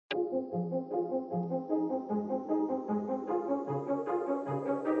Hey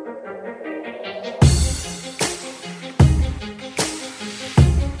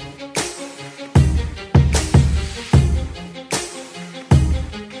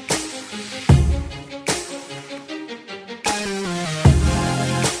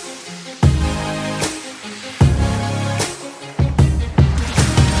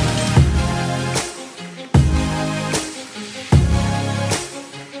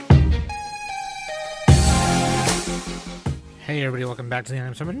everybody, welcome back to the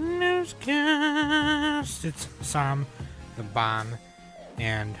Anime Summit Newscast. It's Sam, the Bomb,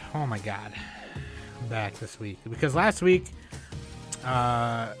 and oh my god, I'm back this week. Because last week,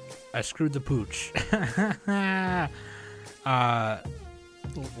 I screwed the pooch.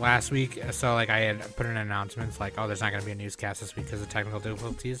 Last week, so like I had put in announcements like, oh, there's not going to be a newscast this week because of technical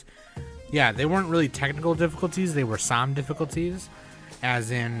difficulties. Yeah, they weren't really technical difficulties, they were Sam difficulties.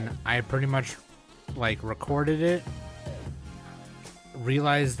 As in, I pretty much like recorded it,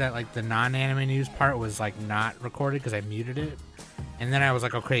 realized that like the non-anime news part was like not recorded because I muted it, and then I was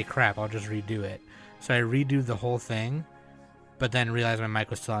like, okay, crap, I'll just redo it. So I redo the whole thing, but then realized my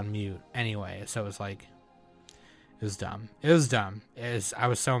mic was still on mute anyway. So it was like, it was dumb. I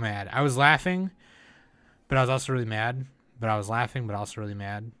was so mad. I was laughing, but I was also really mad. But I was laughing, but also really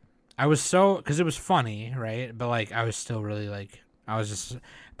mad. I was so, because it was funny, right? But like I was still really like, I was just,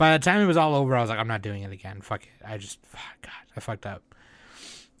 by the time it was all over, I was like, I'm not doing it again. Fuck it. I fucked up.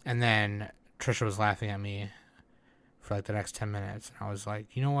 And then Trisha was laughing at me for like the next 10 minutes. And I was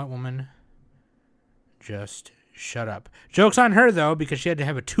like, you know what, woman? Just shut up. Joke's on her, though, because she had to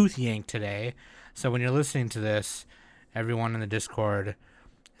have a tooth yanked today. So when you're listening to this, everyone in the Discord,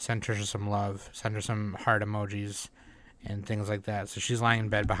 send Trisha some love. Send her some heart emojis and things like that. So she's lying in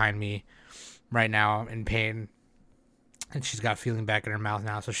bed behind me right now in pain. And she's got feeling back in her mouth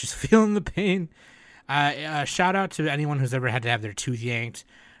now, so she's feeling the pain. Shout out to anyone who's ever had to have their tooth yanked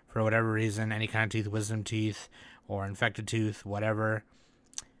for whatever reason, any kind of tooth, wisdom teeth or infected tooth, whatever.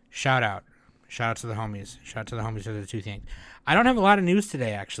 Shout out to the homies. Shout out to the homies for their tooth yanked. I don't have a lot of news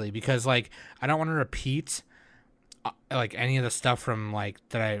today, actually, because like I don't want to repeat like any of the stuff from like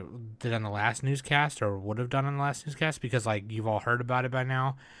that I did on the last newscast or would have done on the last newscast, because like you've all heard about it by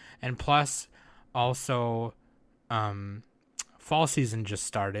now. And plus also fall season just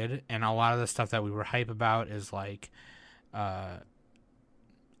started, and a lot of the stuff that we were hype about is like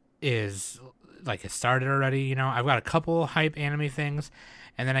it started already. You know, I've got a couple hype anime things,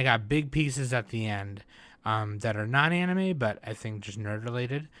 and then I got big pieces at the end that are non-anime, but I think just nerd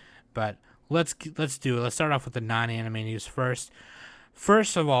related. But let's do it. Let's start off with the non-anime news first.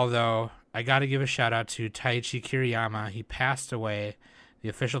 First of all, though, I got to give a shout out to Taichi Kiriyama. He passed away. The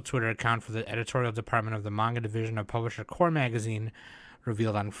official Twitter account for the editorial department of the manga division of Publisher Core Magazine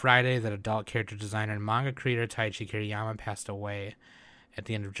revealed on Friday that adult character designer and manga creator Taichi Kiriyama passed away at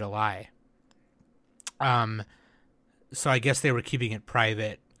the end of July. So I guess they were keeping it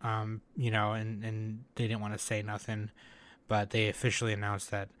private, you know, and they didn't want to say nothing, but they officially announced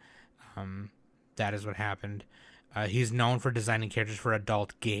that that is what happened. He's known for designing characters for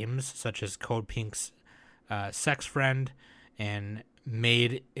adult games, such as Code Pink's Sex Friend and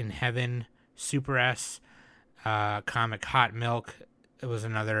Made in Heaven, Super S, comic Hot Milk. It was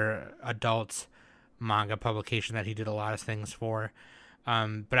another adult manga publication that he did a lot of things for.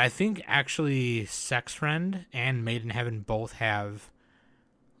 But I think actually Sex Friend and Made in Heaven both have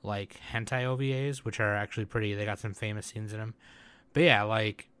like hentai OVAs, which are actually pretty. They got some famous scenes in them. But yeah,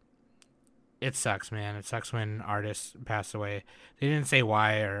 like, it sucks, man. It sucks when artists pass away. They didn't say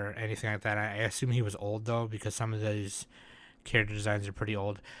why or anything like that. I assume he was old, though, because some of these character designs are pretty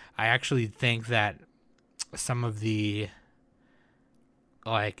old. I actually think that some of the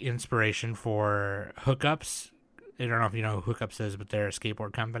like inspiration for Hookups, I don't know if you know who Hookups is, but they're a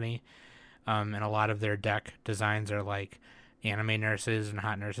skateboard company, and a lot of their deck designs are like anime nurses and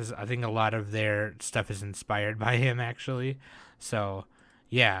hot nurses. I think a lot of their stuff is inspired by him, actually. So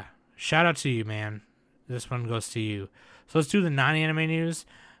yeah, shout out to you, man. This one goes to you. So let's do the non-anime news.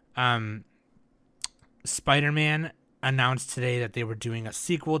 Spider-Man announced today that they were doing a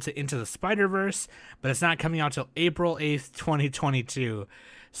sequel to Into the Spider-Verse, but it's not coming out till April 8th, 2022.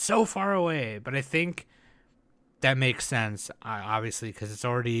 So far away, but I think that makes sense, obviously, because it's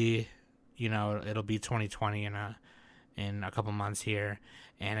already, you know, it'll be 2020 in a couple months here,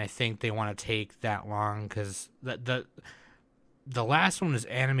 and I think they want to take that long because the last one was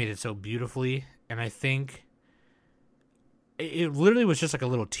animated so beautifully, and I think it literally was just like a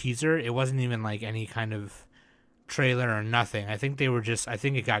little teaser. It wasn't even like any kind of trailer or nothing. I think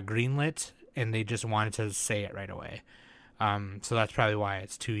it got greenlit and they just wanted to say it right away. So that's probably why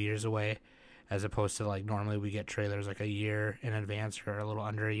it's 2 years away, as opposed to like normally we get trailers like a year in advance or a little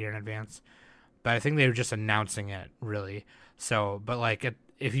under a year in advance. But I think they were just announcing it really. So, but like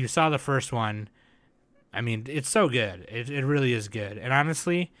if you saw the first one, I mean, it's so good. It really is good. And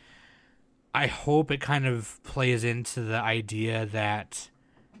honestly, I hope it kind of plays into the idea that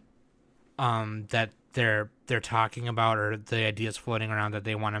that they're talking about, or the ideas floating around that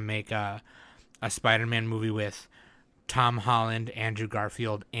they want to make a Spider-Man movie with Tom Holland, Andrew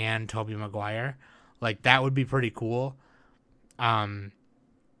Garfield, and Tobey Maguire. Like that would be pretty cool.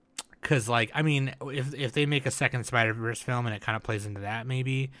 Cause like I mean, if they make a second Spider-Verse film and it kind of plays into that,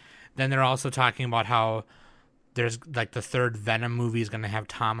 maybe, then they're also talking about how there's like the third Venom movie is gonna have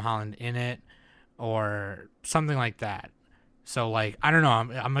Tom Holland in it, or something like that. So like I don't know,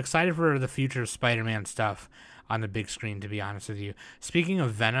 I'm excited for the future of Spider-Man stuff on the big screen. To be honest with you, speaking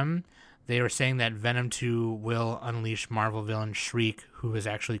of Venom, they were saying that Venom 2 will unleash Marvel villain Shriek, who is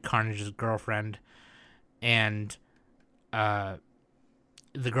actually Carnage's girlfriend, and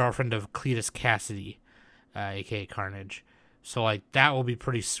the girlfriend of Cletus Cassidy, aka Carnage. So like that will be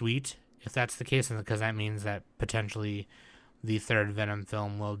pretty sweet if that's the case, and because that means that potentially the third Venom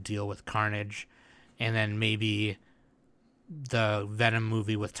film will deal with Carnage, and then maybe the Venom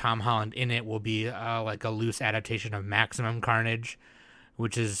movie with Tom Holland in it will be like a loose adaptation of Maximum Carnage,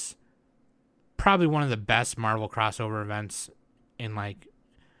 which is probably one of the best Marvel crossover events in like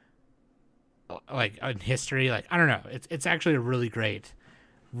in history. Like I don't know, it's actually a really great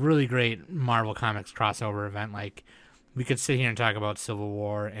Marvel Comics crossover event. Like we could sit here and talk about Civil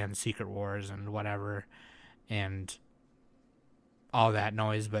War and Secret Wars and whatever and all that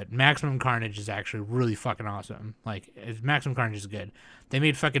noise, but Maximum Carnage is actually really fucking awesome. Like Maximum Carnage is good. They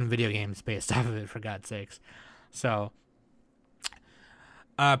made fucking video games based off of it, for God's sakes. So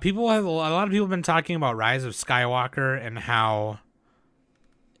people have a lot of people have been talking about Rise of Skywalker and how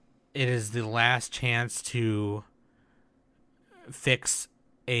it is the last chance to fix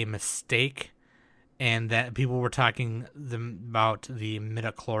a mistake, and that people were talking about the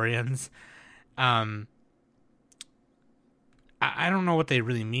midichlorians. I don't know what they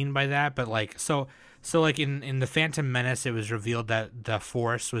really mean by that, but like so like in the Phantom Menace, it was revealed that the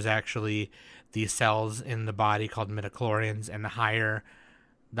Force was actually the cells in the body called midichlorians, and the higher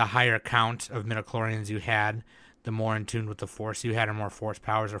count of midichlorians you had, the more in tune with the Force you had, or more Force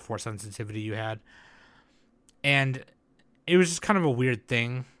powers or Force sensitivity you had. And it was just kind of a weird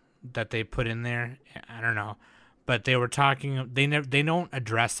thing that they put in there. I don't know, but they were talking. They don't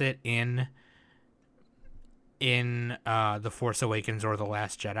address it in The Force Awakens or The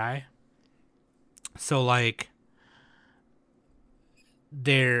Last Jedi. So like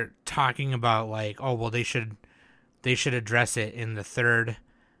they're talking about like, oh well, they should address it in the third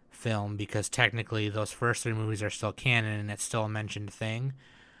film, because technically those first three movies are still canon and it's still a mentioned thing.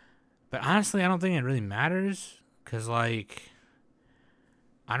 But honestly, I don't think it really matters, because like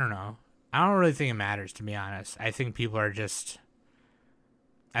I don't know. I don't really think it matters, to be honest. I think these are just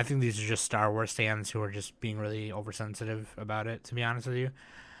Star Wars fans who are just being really oversensitive about it, to be honest with you.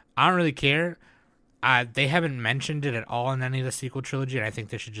 I don't really care. They haven't mentioned it at all in any of the sequel trilogy, and I think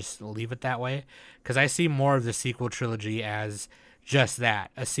they should just leave it that way, because I see more of the sequel trilogy as just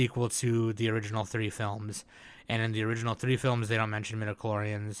that, a sequel to the original three films. And in the original three films, they don't mention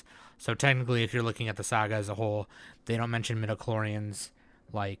midichlorians. So technically, if you're looking at the saga as a whole, they don't mention midichlorians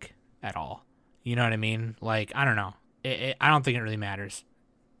like at all. You know what I mean? Like, I don't know. I don't think it really matters,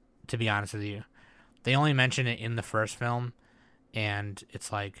 to be honest with you. They only mention it in the first film, and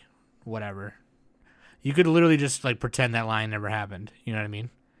it's like, whatever. You could literally just like pretend that line never happened. You know what I mean?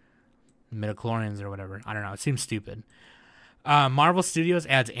 Midichlorians or whatever. I don't know. It seems stupid. Marvel Studios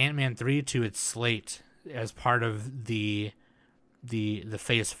adds Ant-Man 3 to its slate as part of the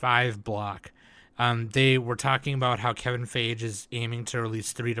Phase 5 block. They were talking about how Kevin Feige is aiming to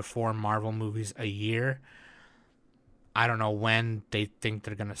release 3 to 4 Marvel movies a year. I don't know when they think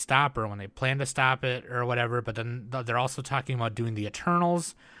they're going to stop, or when they plan to stop it, or whatever. But then they're also talking about doing the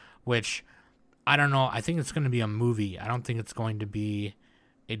Eternals, which I don't know. I think it's going to be a movie. I don't think it's going to be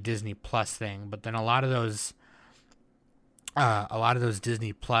a Disney Plus thing. But then a lot of those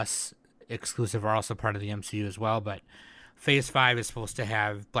Disney Plus exclusive are also part of the MCU as well. But Phase 5 is supposed to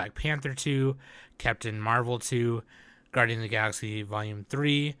have Black Panther 2, Captain Marvel 2, Guardian of the Galaxy Volume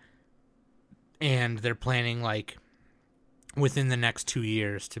 3, and they're planning like within the next 2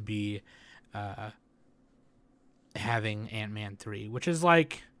 years to be having Ant-Man 3, which is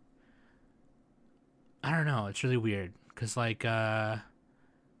like, I don't know, it's really weird, because like we're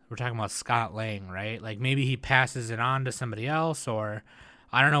talking about Scott Lang, right? Like maybe he passes it on to somebody else, or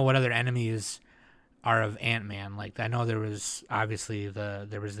I don't know what other enemies are of Ant-Man. Like, I know there was obviously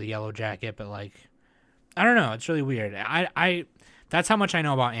there was the Yellow Jacket, but like, I don't know. It's really weird. I that's how much I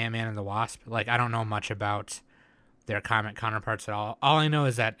know about Ant-Man and the Wasp. Like, I don't know much about their comic counterparts at all. All I know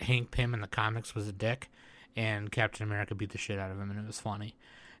is that Hank Pym in the comics was a dick, and Captain America beat the shit out of him, and it was funny.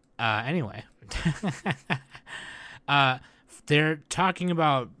 Anyway, they're talking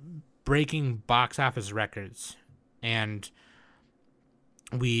about breaking box office records, and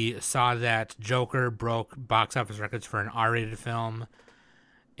we saw that Joker broke box office records for an R-rated film,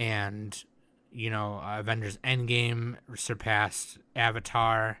 and Avengers Endgame surpassed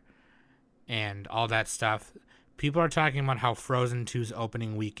Avatar, and all that stuff. People are talking about how Frozen 2's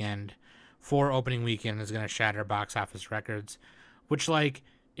opening weekend is going to shatter box office records, which, like,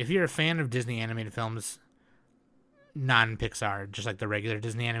 if you're a fan of Disney animated films, non-Pixar, just like the regular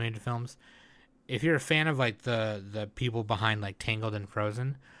Disney animated films, if you're a fan of like the people behind like Tangled and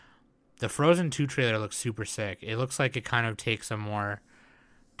Frozen, the Frozen 2 trailer looks super sick. It looks like it kind of takes a more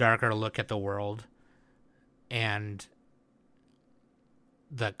darker look at the world and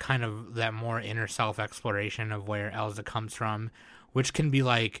the kind of that more inner self exploration of where Elsa comes from, which can be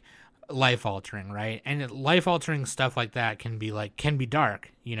like life altering, right? And life altering stuff like that can be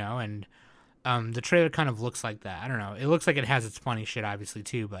dark, and the trailer kind of looks like that. I don't know. It looks like it has its funny shit obviously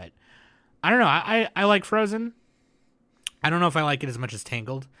too, but I don't know. I like Frozen. I don't know if I like it as much as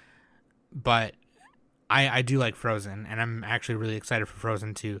Tangled, but I do like Frozen, and I'm actually really excited for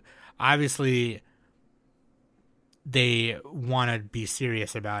Frozen 2. Obviously, they want to be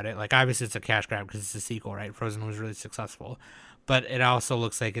serious about it. Like, obviously, it's a cash grab because it's a sequel, right? Frozen was really successful, but it also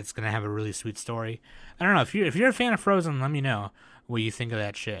looks like it's going to have a really sweet story. I don't know. If you're a fan of Frozen, let me know what you think of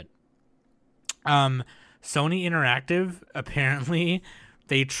that shit. Sony Interactive, apparently,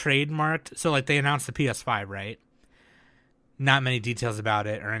 they trademarked, so like they announced the PS5, right? Not many details about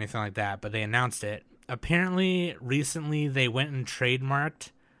it or anything like that, but they announced it. Apparently, recently they went and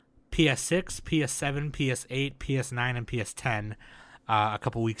trademarked PS6, PS7, PS8, PS9, and PS10 a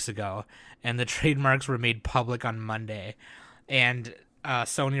couple weeks ago, and the trademarks were made public on Monday. And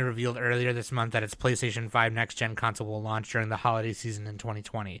Sony revealed earlier this month that its PlayStation 5 next-gen console will launch during the holiday season in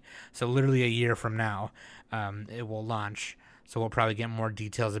 2020. So literally a year from now, it will launch. So we'll probably get more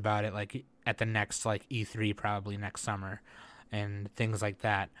details about it, like at the next like E3 probably next summer, and things like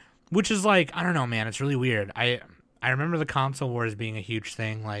that. Which is like, I don't know, man. It's really weird. I remember the console wars being a huge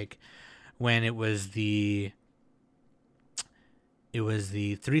thing, like when it was the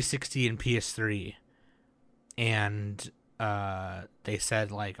 360 and PS3, and they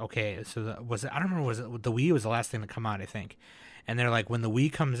said like, okay, so I don't remember, was it the Wii was the last thing to come out, I think, and they're like, when the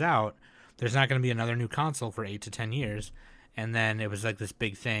Wii comes out, there's not going to be another new console for 8 to 10 years. And then it was like this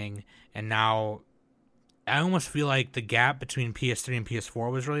big thing, and now I almost feel like the gap between PS3 and PS4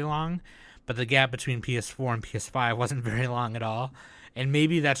 was really long, but the gap between PS4 and PS5 wasn't very long at all. And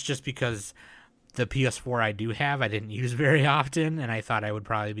maybe that's just because the PS4 I do have, I didn't use very often, and I thought I would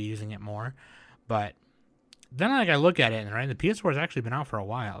probably be using it more. But then like I look at it, and right, the PS4 has actually been out for a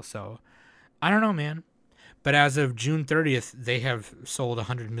while, so I don't know, man. But as of June 30th, they have sold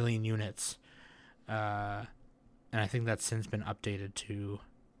 100 million units. And I think that's since been updated to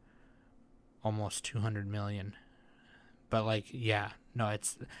almost 200 million. But like, yeah, no,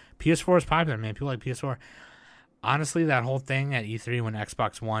 it's PS4 is popular, man. People like PS4. Honestly, that whole thing at E3 when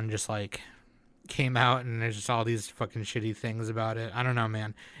Xbox One just like came out and there's just all these fucking shitty things about it. I don't know,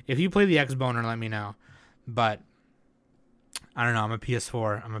 man. If you play the Xboner, let me know. But I don't know. I'm a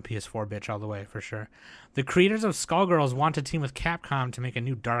PS4 bitch all the way for sure. The creators of Skullgirls want to team with Capcom to make a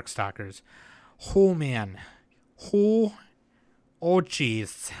new Darkstalkers. Oh man. Oh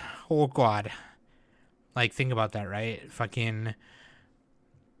jeez. Oh god. Like, think about that, right? Fucking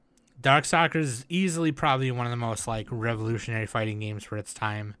Darkstalkers is easily probably one of the most like revolutionary fighting games for its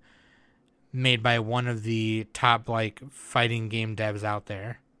time, made by one of the top like fighting game devs out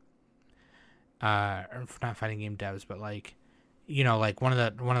there. Not fighting game devs, but like, like one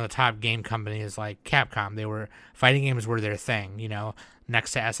of the top game companies like Capcom. Fighting games were their thing,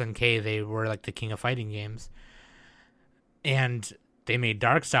 next to SNK, they were like the king of fighting games. And they made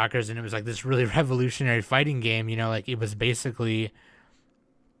Darkstalkers, and it was like this really revolutionary fighting game, like it was basically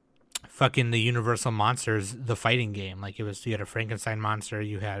fucking the Universal Monsters, the fighting game. Like, you had a Frankenstein monster,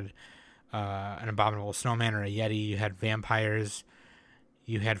 you had an abominable snowman or a yeti, you had vampires,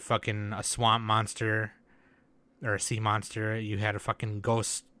 you had fucking a swamp monster or a sea monster, you had a fucking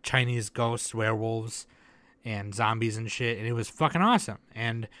Chinese ghosts, werewolves, and zombies and shit, and it was fucking awesome.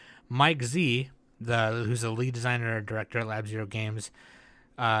 And Mike Z, who's the lead designer and director at Lab Zero Games,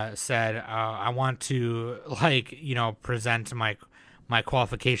 said, I want to present my my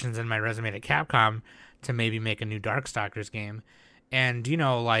qualifications and my resume to Capcom to maybe make a new Darkstalkers game. And, you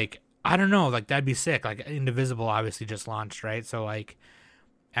know, like, I don't know, like, that'd be sick. Like, Indivisible obviously just launched, right? So, like,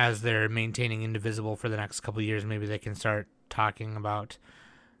 as they're maintaining Indivisible for the next couple of years, maybe they can start talking about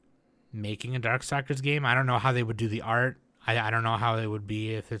making a Darkstalkers game. I don't know how they would do the art. I don't know how it would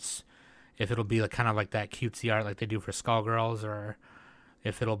be, if it'll be like kind of like that cutesy art like they do for Skullgirls, or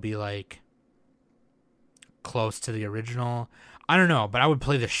if it'll be like close to the original. I don't know, but I would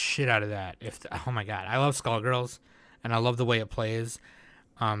play the shit out of that. Oh my god, I love Skullgirls, and I love the way it plays.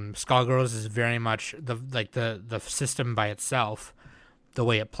 Skullgirls is very much the system by itself. The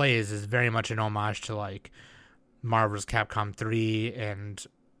way it plays is very much an homage to like Marvel's Capcom 3 and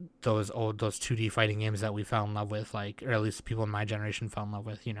those 2D fighting games that we fell in love with, like, or at least people in my generation fell in love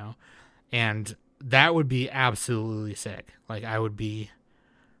with, you know. And that would be absolutely sick. Like, I would be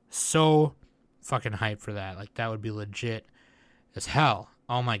so fucking hyped for that. Like, that would be legit as hell.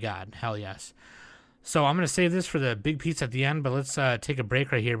 Oh my god, hell yes. So I'm gonna save this for the big piece at the end, but let's take a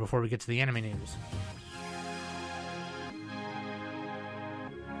break right here before we get to the anime news.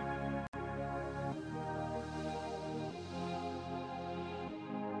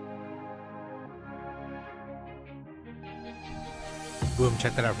 Boom,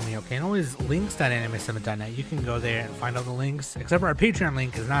 check that out for me, okay? And always links.animesummit.net. You can go there and find all the links, except for our Patreon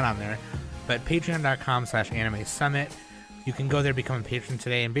link is not on there, but patreon.com/animesummit. You can go there, become a patron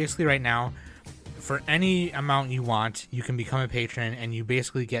today, and basically right now, for any amount you want, you can become a patron, and you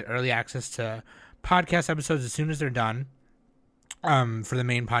basically get early access to podcast episodes as soon as they're done. For the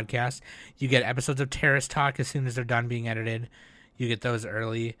main podcast, you get episodes of Terrace Talk as soon as they're done being edited. You get those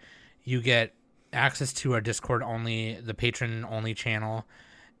early. You get access to our Discord only, the patron only channel,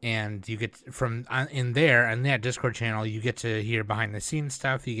 and you get from in that Discord channel, you get to hear behind the scenes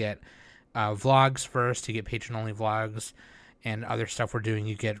stuff. You get vlogs first. You get patron only vlogs and other stuff we're doing.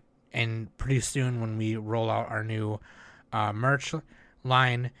 You get, and pretty soon when we roll out our new merch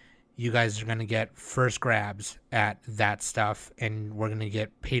line, you guys are going to get first grabs at that stuff, and we're going to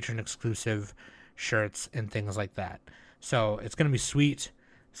get patron exclusive shirts and things like that. So it's going to be sweet.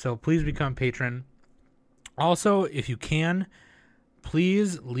 So please become a patron. Also, if you can,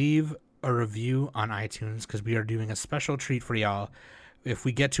 please leave a review on iTunes, because we are doing a special treat for y'all. If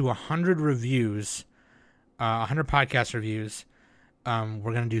we get to 100 reviews, 100 podcast reviews,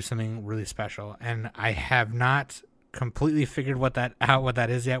 we're going to do something really special. And I have not completely figured what that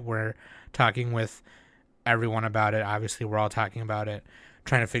is yet. We're talking with everyone about it. Obviously, we're all talking about it,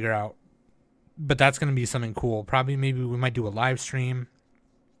 trying to figure out. But that's going to be something cool. Probably maybe we might do a live stream.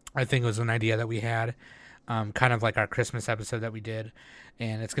 I think it was an idea that we had, kind of like our Christmas episode that we did,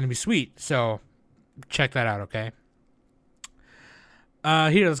 and it's going to be sweet. So check that out, okay?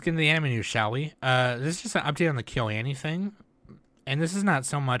 Here, let's get into the anime news, shall we? This is just an update on the KyoAni thing, and this is not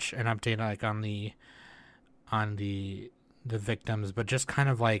so much an update like on the victims, but just kind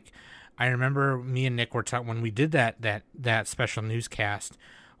of like, I remember me and Nick were talking when we did that special newscast.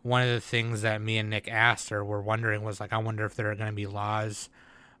 One of the things that me and Nick asked or were wondering was like, I wonder if there are going to be laws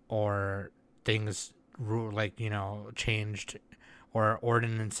or things like, you know, changed or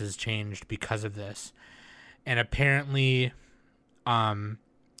ordinances changed because of this. And apparently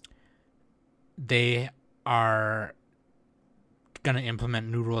they are going to implement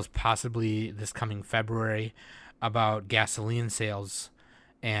new rules possibly this coming February about gasoline sales,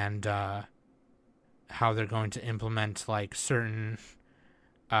 and how they're going to implement like certain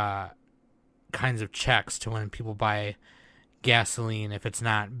kinds of checks to when people buy gasoline, if it's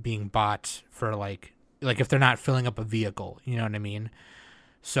not being bought for like if they're not filling up a vehicle, you know what I mean?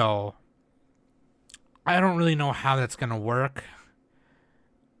 So I don't really know how that's going to work.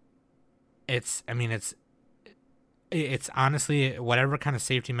 It's honestly whatever kind of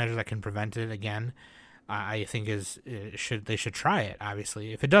safety measures that can prevent it again. I think they should try it.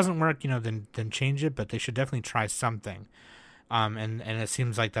 Obviously, if it doesn't work, you know, then change it. But they should definitely try something. And it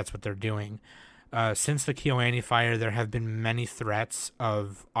seems like that's what they're doing. Since the KyoAni fire, there have been many threats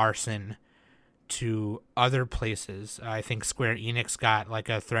of arson to other places. I think Square Enix got like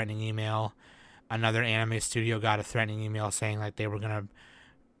a threatening email. Another anime studio got a threatening email saying like they were gonna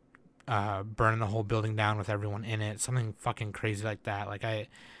burn the whole building down with everyone in it. Something fucking crazy like that. Like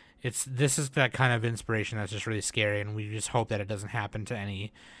this is that kind of inspiration that's just really scary, and we just hope that it doesn't happen to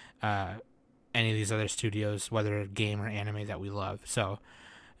any of these other studios, whether game or anime that we love. So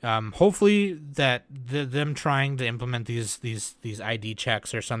hopefully that them trying to implement these ID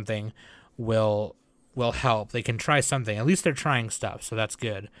checks or something will help. They can try something. At least they're trying stuff, so that's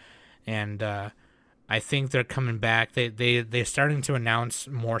good. And I think they're coming back. They're starting to announce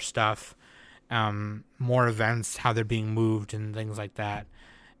more stuff more events, how they're being moved and things like that,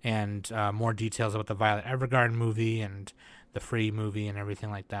 and more details about the Violet Evergarden movie and the Free movie and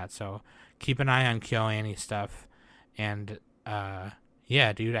everything like that. So keep an eye on KyoAni stuff. And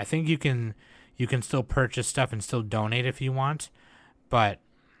yeah, dude, I think you can still purchase stuff and still donate if you want. But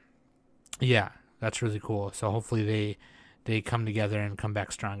yeah, that's really cool. So hopefully they come together and come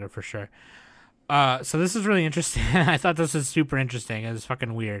back stronger for sure. So this is really interesting. I thought this was super interesting. It was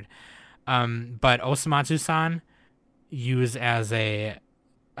fucking weird. But Osamatsu-san used as a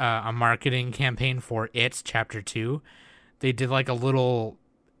marketing campaign for It's Chapter 2. They did like a little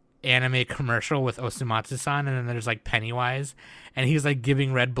anime commercial with Osamatsu-san, and then there's like Pennywise, and he's like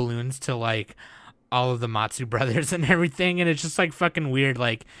giving red balloons to like all of the Matsu brothers and everything, and it's just like fucking weird.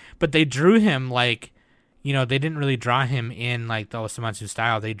 Like, but they drew him like, you know, they didn't really draw him in like the Osamatsu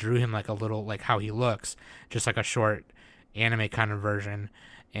style. They drew him like a little like how he looks, just like a short anime kind of version.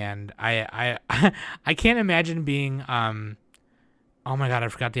 And I can't imagine being oh my god, I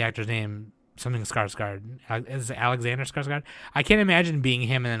forgot the actor's name. Something Skarsgård. Is it Alexander Skarsgård? I can't imagine being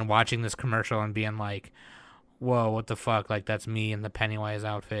him and then watching this commercial and being like, whoa, what the fuck? Like, that's me in the Pennywise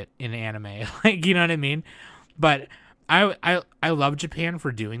outfit in anime. Like, you know what I mean? But I love Japan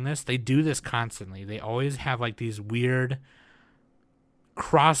for doing this. They do this constantly. They always have like these weird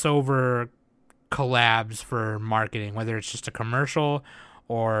crossover collabs for marketing, whether it's just a commercial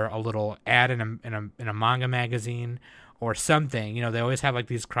or a little ad in a manga magazine or something. You know, they always have like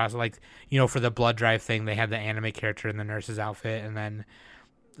these like, you know, for the blood drive thing, they had the anime character in the nurse's outfit, and then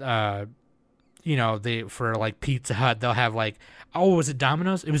you know, they for like Pizza Hut, they'll have like, oh, was it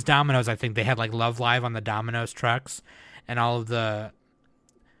Domino's? It was Domino's, I think. They had like Love Live on the Domino's trucks, and all of the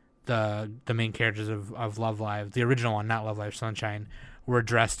main characters of Love Live, the original one, not Love Live Sunshine, were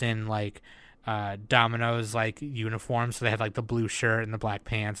dressed in like Domino's like uniforms. So they had like the blue shirt and the black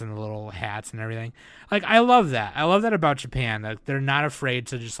pants and the little hats and everything. Like, I love that. I love that about Japan, that they're not afraid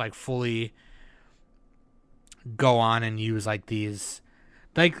to just like fully go on and use like these,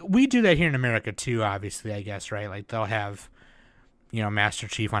 like we do that here in America too, obviously, I guess, right? Like they'll have, you know, Master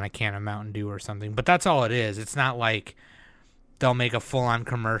Chief on a can of Mountain Dew or something, but that's all it is. It's not like they'll make a full-on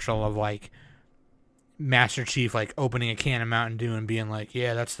commercial of like Master Chief like opening a can of Mountain Dew and being like,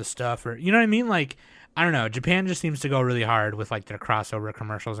 yeah, that's the stuff, or you know what I mean? Like, I don't know, Japan just seems to go really hard with like their crossover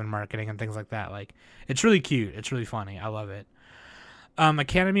commercials and marketing and things like that. Like, it's really cute, it's really funny, I love it.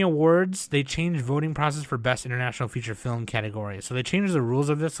 Academy Awards, they changed voting process for Best International Feature Film category. So they changed the rules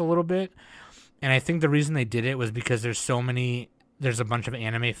of this a little bit, and I think the reason they did it was because there's a bunch of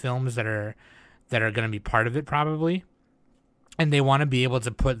anime films that are going to be part of it probably, and they want to be able to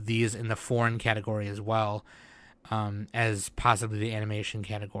put these in the foreign category as well, as possibly the animation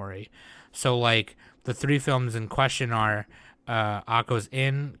category. So like the three films in question are Akko's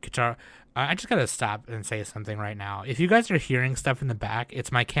In, Kitaro. I just gotta stop and say something right now. If you guys are hearing stuff in the back,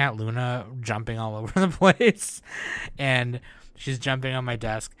 it's my cat Luna jumping all over the place, and she's jumping on my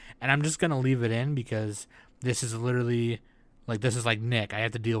desk, and I'm just gonna leave it in because this is literally like, this is like Nick. I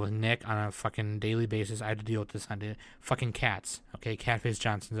have to deal with Nick on a fucking daily basis. I have to deal with this on fucking cats. Okay, Catface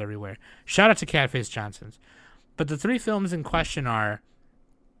Johnson's everywhere. Shout out to Catface Johnson's. But the three films in question are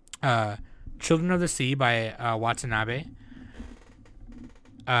Children of the Sea by Watanabe,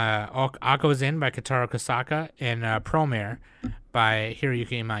 Akko's In by Kitaro Kosaka, and Promare by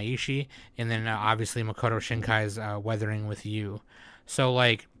Hiroyuki Imaishi, and then obviously Makoto Shinkai's Weathering with You. So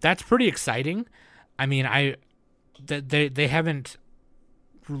like, that's pretty exciting. I mean, they haven't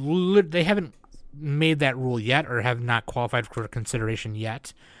made that rule yet, or have not qualified for consideration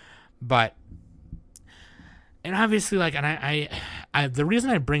yet, but. And obviously, like, and I, the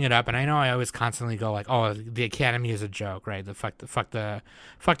reason I bring it up, and I know I always constantly go like, oh, the Academy is a joke, right? The fuck the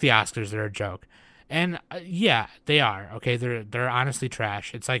Oscars, they're a joke, and yeah, they are. Okay, they're honestly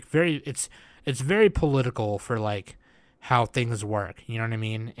trash. It's like it's very political for like how things work. You know what I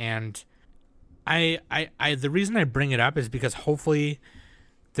mean? And I the reason I bring it up is because hopefully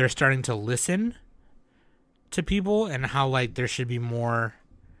they're starting to listen to people and how like there should be more.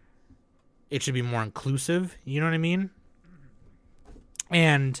 It should be more inclusive, you know what I mean?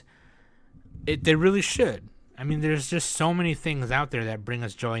 And they really should. I mean, there's just so many things out there that bring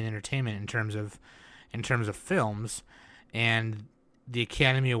us joy and entertainment in terms of films, and the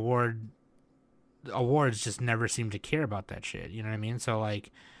Academy Awards just never seem to care about that shit, you know what I mean? So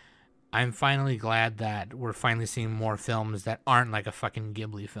like, I'm finally glad that we're finally seeing more films that aren't like a fucking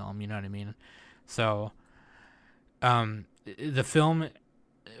Ghibli film, you know what I mean? So the film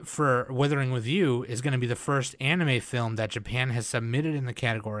for Weathering with You is going to be the first anime film that Japan has submitted in the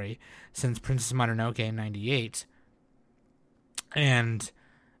category since Princess Mononoke in 98. And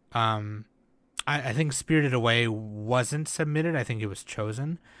I think Spirited Away wasn't submitted. I think it was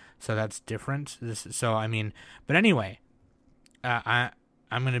chosen, so that's different. So I mean, but anyway, I'm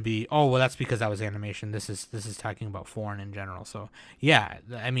gonna be. Oh well, that's because that was animation. This is talking about foreign in general. So yeah,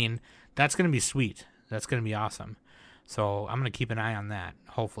 I mean that's gonna be sweet. That's gonna be awesome. So I'm gonna keep an eye on that.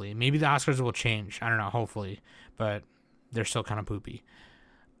 Hopefully, maybe the Oscars will change. I don't know. Hopefully, but they're still kind of poopy.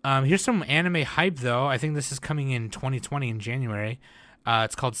 Here's some anime hype though. I think this is coming in 2020 in January.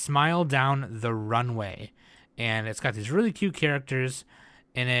 It's called Smile Down the Runway, and it's got these really cute characters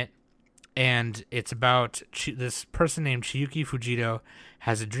in it. And it's about this person named Chiyuki Fujito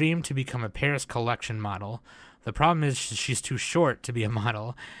has a dream to become a Paris collection model. The problem is she's too short to be a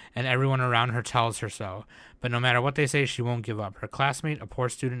model, and everyone around her tells her so. But no matter what they say, she won't give up. Her classmate, a poor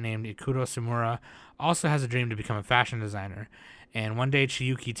student named Ikuro Simura, also has a dream to become a fashion designer. And one day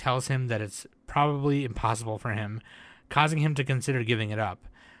Chiyuki tells him that it's probably impossible for him, causing him to consider giving it up.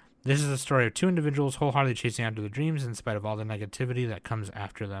 This is the story of two individuals wholeheartedly chasing after their dreams in spite of all the negativity that comes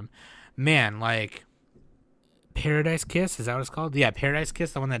after them. Man, like Paradise Kiss, is that what it's called? Yeah, Paradise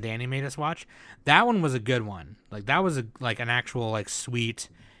Kiss, the one that Danny made us watch. That one was a good one. Like that was like an actual like sweet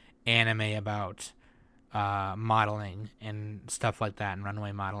anime about modeling and stuff like that, and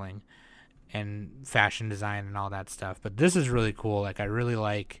runway modeling and fashion design and all that stuff. But this is really cool. Like I really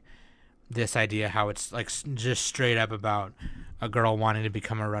like this idea how it's like just straight up about a girl wanting to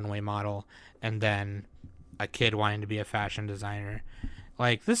become a runway model and then a kid wanting to be a fashion designer.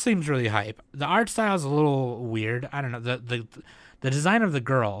 Like this seems really hype. The art style is a little weird. I don't know. The design of the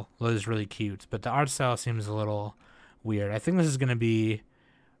girl was really cute, but the art style seems a little weird. I think this is going to be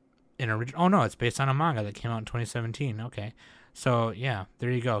an original. Oh no, it's based on a manga that came out in 2017. Okay. So yeah,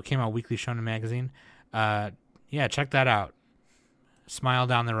 there you go. It came out Weekly Shonen Magazine. Yeah, check that out. Smile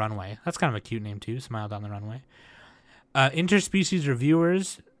Down the Runway. That's kind of a cute name too. Smile Down the Runway. Interspecies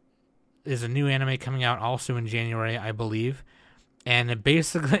Reviewers is a new anime coming out also in January, I believe. And it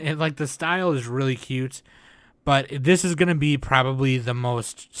basically, like the style is really cute, but this is gonna be probably the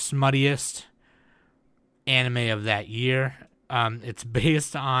most smuttiest anime of that year. It's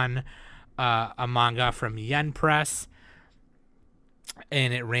based on a manga from Yen Press,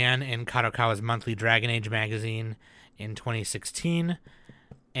 and it ran in Kadokawa's monthly Dragon Age magazine in 2016,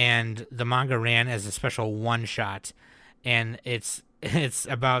 and the manga ran as a special one-shot, and it's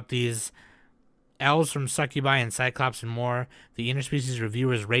about these elves from Succubi and Cyclops and more. The interspecies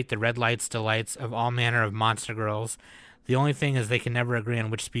reviewers rate the red lights delights of all manner of monster girls. The only thing is they can never agree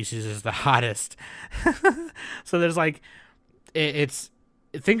on which species is the hottest. So there's like, it's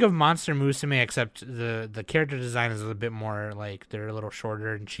think of Monster Musume, except the character design is a little bit more like they're a little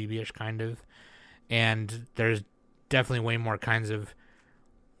shorter and chibi-ish kind of, and there's definitely way more kinds of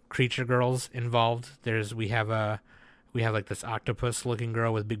creature girls involved. We have like this octopus looking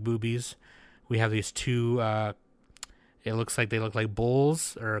girl with big boobies. We have these two it looks like they look like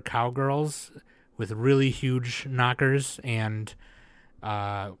bulls or cowgirls with really huge knockers, and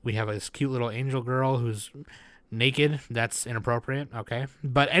we have this cute little angel girl who's naked. That's inappropriate, okay?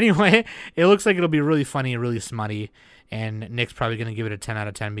 But anyway, it looks like it'll be really funny and really smutty, and Nick's probably going to give it a 10 out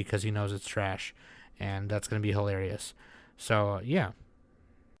of 10 because he knows it's trash, and that's going to be hilarious. So, yeah.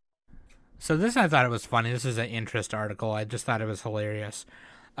 So this, I thought it was funny. This is an interest article. I just thought it was hilarious.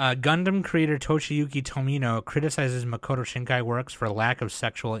 Gundam creator Toshiyuki Tomino criticizes Makoto Shinkai works for lack of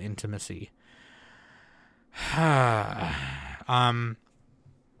sexual intimacy.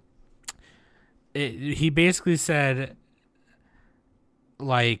 He basically said,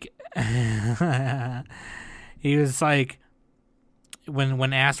 like, he was like,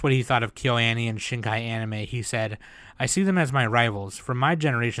 when asked what he thought of KyoAni and Shinkai Anime, he said, "I see them as my rivals. From my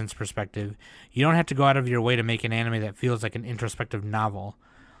generation's perspective, you don't have to go out of your way to make an anime that feels like an introspective novel."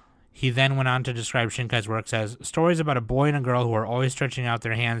 He then went on to describe Shinkai's works as stories about a boy and a girl who are always stretching out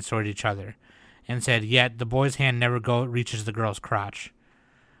their hands toward each other, and said, "Yet the boy's hand never reaches the girl's crotch.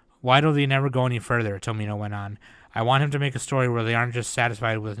 Why do they never go any further?" Tomino went on. "I want him to make a story where they aren't just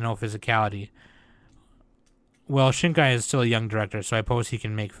satisfied with no physicality." Well, Shinkai is still a young director, so I suppose he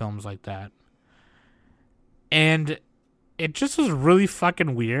can make films like that. And it just was really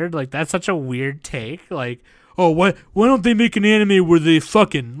fucking weird. Like, that's such a weird take. Like, oh, why don't they make an anime where they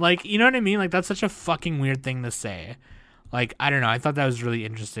fucking... Like, you know what I mean? Like, that's such a fucking weird thing to say. Like, I don't know. I thought that was really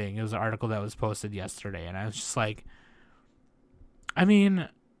interesting. It was an article that was posted yesterday, and I was just like... I mean...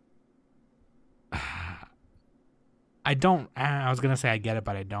 I was going to say I get it,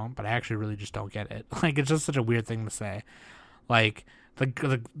 but I don't. But I actually really just don't get it. Like, it's just such a weird thing to say. Like,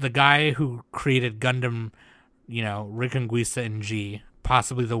 the guy who created Gundam, you know, Reconquista in G,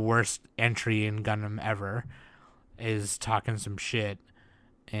 possibly the worst entry in Gundam ever, is talking some shit.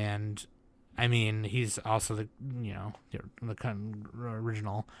 And I mean, he's also the kind of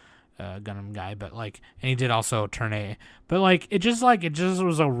original Gundam guy, but like, and he did also Turn A, but it just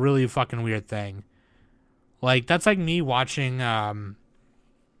was a really fucking weird thing. Like, that's like me watching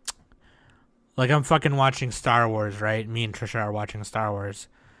like, I'm fucking watching Star Wars, right? Me and Trisha are watching Star Wars.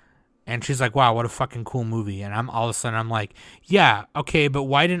 And she's like, wow, what a fucking cool movie. And I'm all of a sudden, I'm like, yeah, okay, but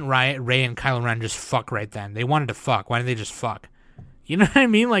why didn't Rey and Kylo Ren just fuck right then? They wanted to fuck. Why didn't they just fuck? You know what I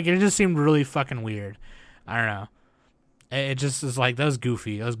mean? Like, it just seemed really fucking weird. I don't know. It just is like, that was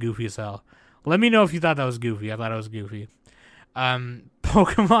goofy. That was goofy as hell. Let me know if you thought that was goofy. I thought it was goofy.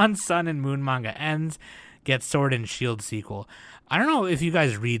 Pokemon Sun and Moon manga ends. Get Sword and Shield sequel. I don't know if you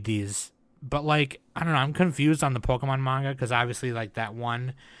guys read these, but like, I don't know. I'm confused on the Pokemon manga because obviously, like, the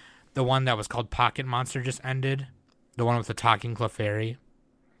one that was called Pocket Monster just ended. The one with the talking Clefairy.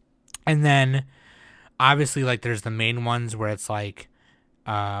 And then, obviously, like, there's the main ones where it's like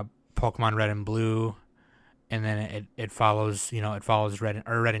Pokemon Red and Blue, and then it follows, it follows Red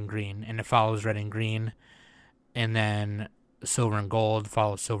and Green, and it follows Red and Green, and then Silver and Gold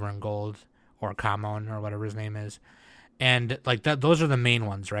follows Silver and Gold, or Kamon, or whatever his name is. And like that, those are the main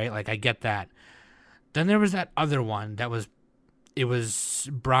ones, right? Like, I get that. Then there was that other one that was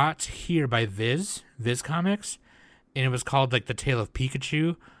brought here by Viz Comics, and it was called like The Tale of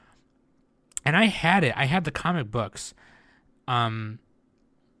Pikachu. And I had it. I had the comic books. I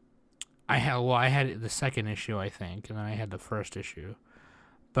had the second issue, I think, and then I had the first issue.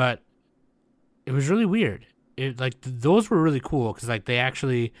 But it was really weird. Those were really cool because like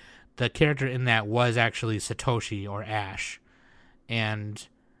the character in that was actually Satoshi or Ash, and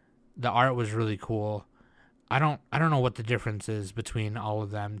the art was really cool. I don't know what the difference is between all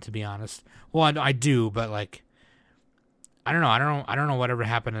of them, to be honest. Well, I do, but like, I don't know. I don't know whatever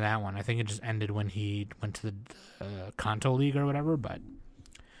happened to that one. I think it just ended when he went to the Kanto League or whatever. But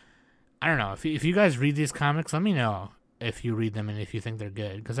I don't know. If you guys read these comics, let me know if you read them and if you think they're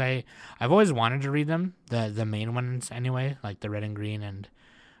good, because I've always wanted to read them, the main ones anyway, like the Red and Green and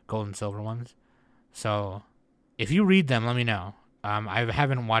Gold and Silver ones. So if you read them, let me know. I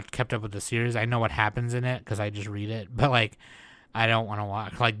haven't kept up with the series. I know what happens in it because I just read it, but like, I don't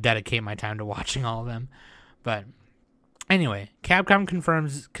want to dedicate my time to watching all of them. But anyway, Capcom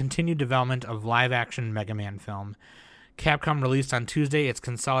confirms continued development of live-action Mega Man film. Capcom released on Tuesday its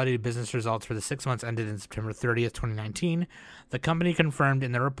consolidated business results for the 6 months ended in September 30th, 2019. The company confirmed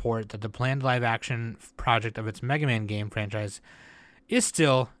in the report that the planned live-action project of its Mega Man game franchise is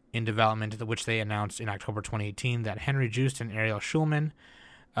still in development, which they announced in October 2018 that Henry Joost and Ariel Schulman,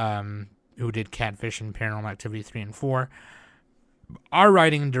 who did Catfish and Paranormal Activity 3 and 4, are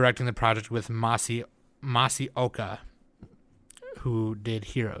writing and directing the project with Masi Oka, who did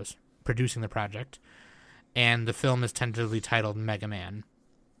Heroes, producing the project. And the film is tentatively titled Mega Man.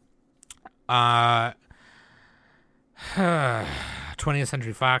 20th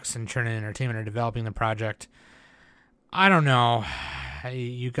Century Fox and Chernin Entertainment are developing the project. I don't know.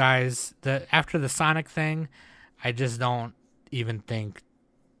 You guys, after the Sonic thing, I just don't even think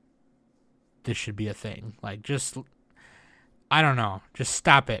this should be a thing. Like, I don't know. Just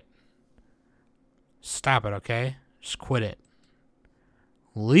stop it. Stop it, okay? Just quit it.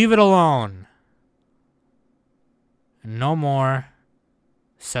 Leave it alone. No more,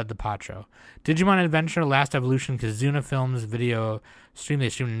 said the Pacho. Digimon Adventure Last Evolution Kizuna Films video stream. They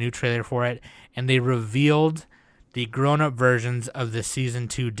streamed a new trailer for it, and they revealed the grown-up versions of the Season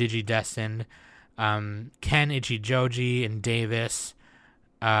 2 Digidestined. Ken Ichijoji and Davis,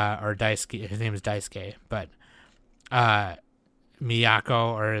 or Daisuke, his name is Daisuke, but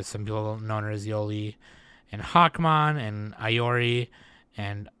Miyako, or some people know her as Yoli, and Hawkmon, and Iori,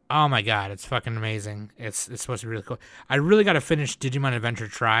 and oh my god, it's fucking amazing. It's supposed to be really cool. I really got to finish Digimon Adventure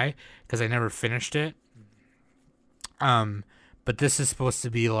Try, because I never finished it. But this is supposed to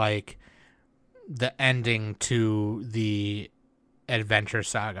be like the ending to the Adventure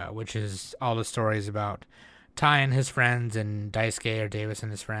Saga, which is all the stories about Tai and his friends, and Daisuke or Davis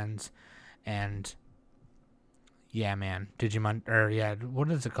and his friends. And yeah, man,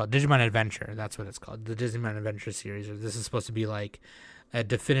 what is it called? Digimon Adventure. That's what it's called. The Digimon Adventure series. This is supposed to be like a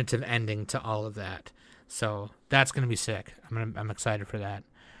definitive ending to all of that. So that's going to be sick. I'm excited for that.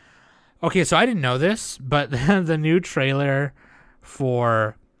 Okay, so I didn't know this, but the new trailer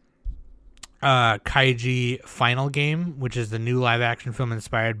for Kaiji Final Game, which is the new live action film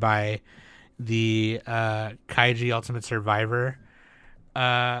inspired by the Kaiji Ultimate Survivor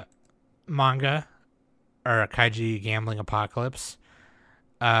manga, or Kaiji Gambling Apocalypse,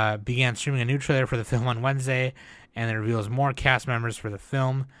 began streaming a new trailer for the film on Wednesday, and it reveals more cast members for the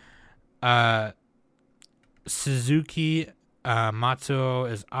film. Suzuki Matsuo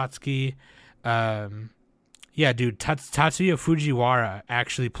is Atsuki, Yeah, dude, Tatsuya Fujiwara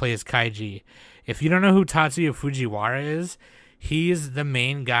actually plays Kaiji. If you don't know who Tatsuya Fujiwara is, he's the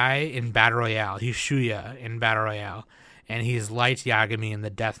main guy in Battle Royale. He's Shuya in Battle Royale, and he's Light Yagami in the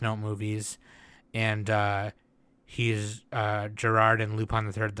Death Note movies, and he's Gerard in Lupin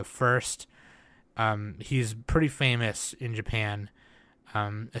the Third, the first. He's pretty famous in Japan,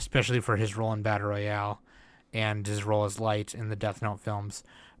 especially for his role in Battle Royale and his role as Light in the Death Note films.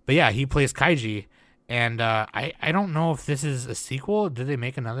 But yeah, he plays Kaiji. And I don't know if this is a sequel. Did they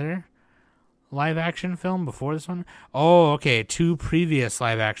make another live action film before this one? Oh, okay. 2 previous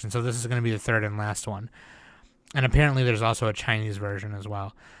live action. So this is going to be the third and last one. And apparently there's also a Chinese version as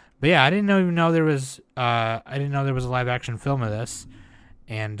well. But yeah, I didn't even know there was a live action film of this.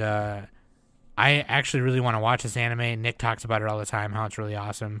 And I actually really want to watch this anime. Nick talks about it all the time, how it's really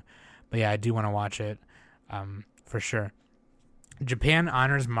awesome. But yeah, I do want to watch it for sure. Japan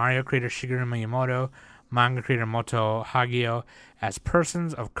honors Mario creator Shigeru Miyamoto, manga creator Moto Hagio as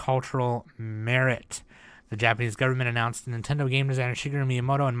persons of cultural merit. The Japanese government announced Nintendo game designer Shigeru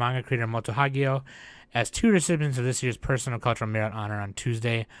Miyamoto and manga creator Moto Hagio as 2 recipients of this year's Person of Cultural Merit honor on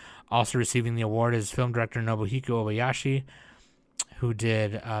Tuesday. Also receiving the award is film director Nobuhiko Obayashi, who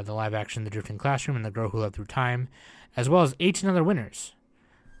did the live-action The Drifting Classroom and The Girl Who Loved Through Time, as well as 18 other winners.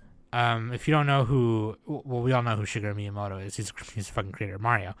 If you don't know we all know who Shigeru Miyamoto is. He's a fucking creator of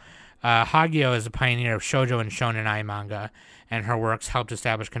Mario. Hagio is a pioneer of shoujo and shonen ai manga, and her works helped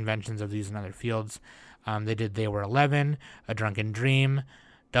establish conventions of these and other fields. They did They Were 11, A Drunken Dream,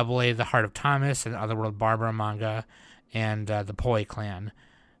 AA, The Heart of Thomas, and Otherworld Barbara manga, and The Poi Clan.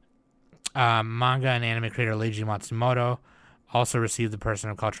 Manga and anime creator Leiji Matsumoto also received the Person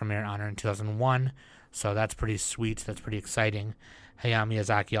of Cultural Merit honor in 2001, so that's pretty sweet. That's pretty exciting. Hayao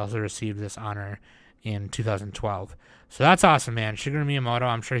Miyazaki also received this honor in 2012. So that's awesome, man. Shigeru Miyamoto,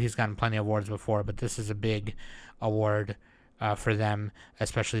 I'm sure he's gotten plenty of awards before, but this is a big award for them,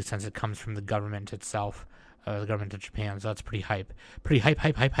 especially since it comes from the government itself, the government of Japan. So that's pretty hype. Pretty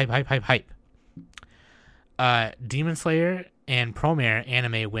hype. Demon Slayer and Promare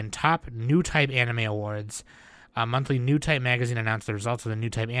Anime win top New Type Anime Awards. Monthly New Type magazine announced the results of the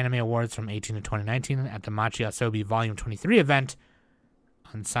New Type Anime Awards from 18 to 2019 at the Machi Asobi Volume 23 event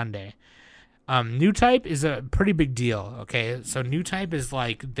on Sunday. New Type is a pretty big deal, okay? So New Type is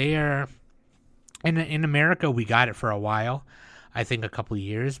like, they're in America, we got it for a while. I think a couple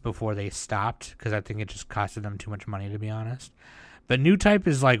years before they stopped, because I think it just costed them too much money, to be honest. But New Type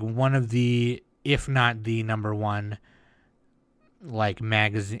is like one of the, if not the number one, like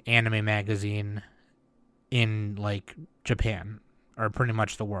anime magazine in like Japan, or pretty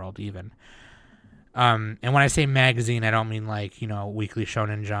much the world even. And when I say magazine, I don't mean like, Weekly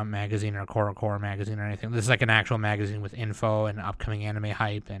Shonen Jump magazine or Core magazine or anything. This is like an actual magazine with info and upcoming anime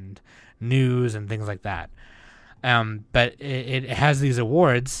hype and news and things like that. But it has these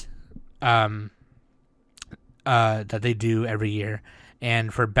awards that they do every year.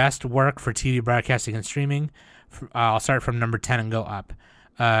 And for best work for TV broadcasting and streaming, I'll start from number 10 and go up.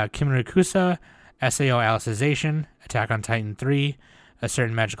 Kimura Kusa, SAO Alicization, Attack on Titan 3, A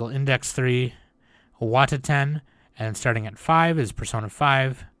Certain Magical Index 3, Wataten, and starting at 5 is Persona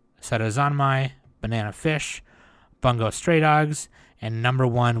 5, Seto Zanmai, Banana Fish, Bungo Stray Dogs, and number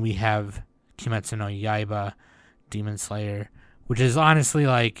 1 we have Kimetsu no Yaiba, Demon Slayer, which is honestly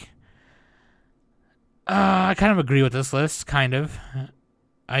like, I kind of agree with this list, kind of.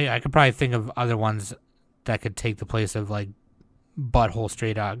 I could probably think of other ones that could take the place of like Butthole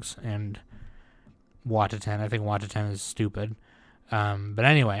Stray Dogs and Wataten. I think Wataten is stupid. But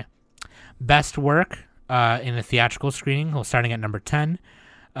anyway, best work in a theatrical screening, well, starting at number 10.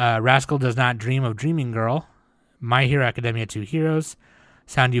 Rascal Does Not Dream of Dreaming Girl, My Hero Academia 2 Heroes,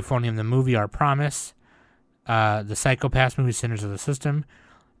 Sound Euphonium the Movie, Our Promise, the Psycho-Pass movie, Sinners of the System,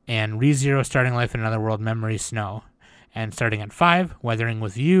 and ReZero Starting Life in Another World, Memory Snow. And starting at 5, Weathering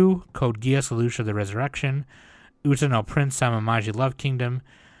with You, Code Geass, Lelouch the Resurrection, Uta no Prince, Samamaji Love Kingdom.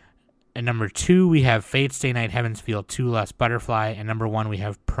 And number 2, we have Fate Stay Night Heaven's Feel 2 Last Butterfly. And number 1, we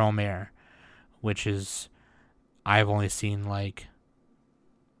have Promare, which is, I've only seen like,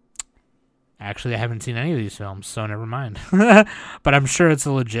 actually I haven't seen any of these films, so never mind. But I'm sure it's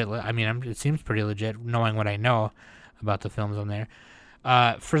a legit, it seems pretty legit knowing what I know about the films on there.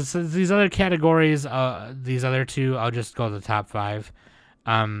 For these other categories, these other 2, I'll just go to the top 5.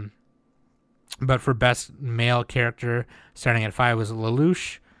 But for best male character, starting at 5 was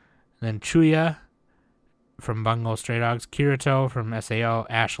Lelouch, then Chuya from Bungo Stray Dogs, Kirito from SAO,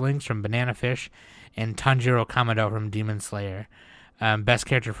 Ash Lynx from Banana Fish, and Tanjiro Kamado from Demon Slayer. Best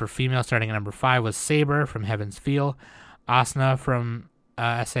character for female, starting at number 5, was Saber from Heaven's Feel, Asuna from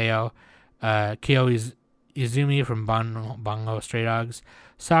SAO, Kyo Izumi from Bungo Stray Dogs,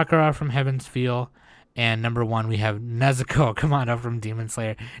 Sakura from Heaven's Feel, and number 1 we have Nezuko Kamado from Demon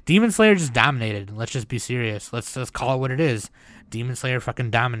Slayer. Demon Slayer just dominated. Let's just be serious. Let's call it what it is. Demon Slayer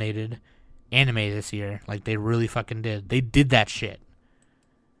fucking dominated anime this year. Like, they really fucking did. They did that shit.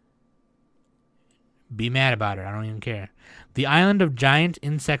 Be mad about it. I don't even care. The Island of Giant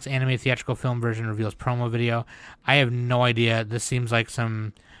Insects anime theatrical film version reveals promo video. I have no idea. This seems like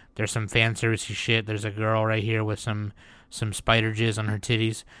there's some fan servicey shit. There's a girl right here with some spider jizz on her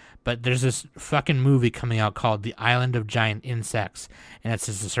titties. But there's this fucking movie coming out called The Island of Giant Insects. And it's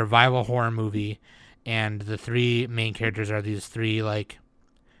just a survival horror movie. And the 3 main characters are these 3, like,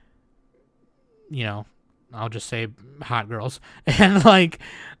 you know, I'll just say hot girls. And, like,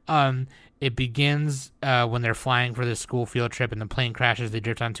 it begins when they're flying for this school field trip and the plane crashes. They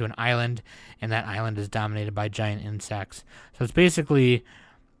drift onto an island, and that island is dominated by giant insects. So it's basically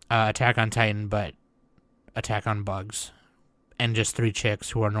Attack on Titan, but Attack on Bugs. And just 3 chicks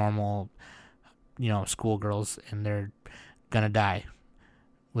who are normal, you know, schoolgirls, and they're gonna die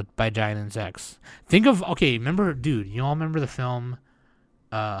by giant insects. Think of, okay, you all remember the film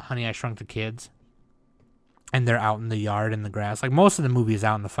Honey, I Shrunk the Kids? And they're out in the yard in the grass. Like, most of the movie is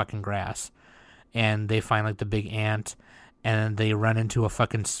out in the fucking grass. And they find, like, the big ant, and they run into a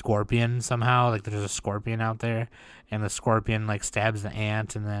fucking scorpion somehow. Like, there's a scorpion out there, and the scorpion, like, stabs the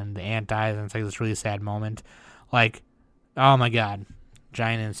ant, and then the ant dies, and it's, like, this really sad moment. Like, oh my god.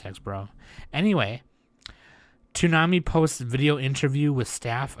 Giant insects, bro. Anyway, Toonami posts video interview with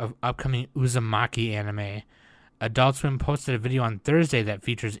staff of upcoming Uzumaki anime. Adult Swim posted a video on Thursday that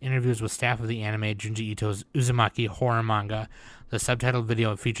features interviews with staff of the anime Junji Ito's Uzumaki horror manga. The subtitled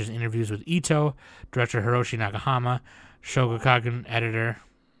video features interviews with Ito, director Hiroshi Nakahama, Shogakukan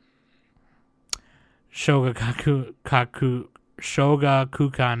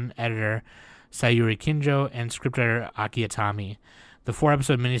editor Sayuri Kinjo, and scriptwriter Aki Atami. The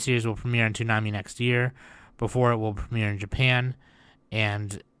 4-episode miniseries will premiere on Toonami next year, before it will premiere in Japan,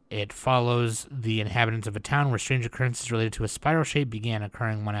 and it follows the inhabitants of a town where strange occurrences related to a spiral shape began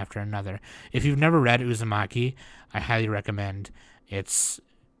occurring one after another. If you've never read Uzumaki, I highly recommend. It's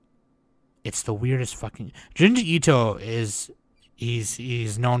the weirdest fucking... Junji Ito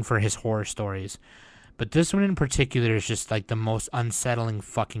he's known for his horror stories, but this one in particular is just like the most unsettling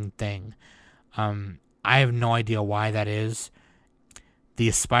fucking thing. I have no idea why that is.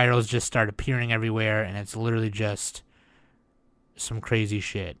 The spirals just start appearing everywhere, and it's literally just some crazy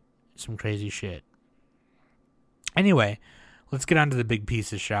shit. Anyway, let's get on to the big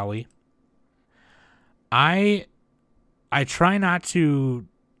pieces, shall we? I try not to,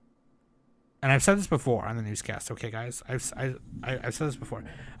 and I've said this before on the newscast, okay, guys? I've said this before.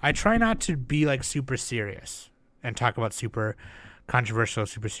 I try not to be, like, super serious and talk about super controversial,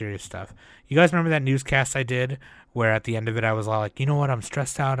 super serious stuff. You guys remember that newscast I did where at the end of it I was all like, you know what, I'm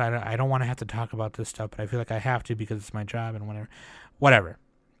stressed out. I don't want to have to talk about this stuff, but I feel like I have to because it's my job and whatever.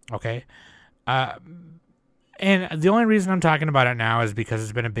 Okay? And the only reason I'm talking about it now is because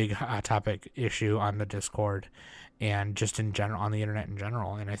it's been a big topic issue on the Discord and just in general, on the internet in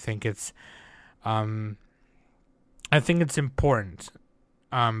general. And I think it's important.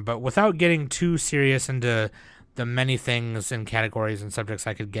 But without getting too serious into the many things and categories and subjects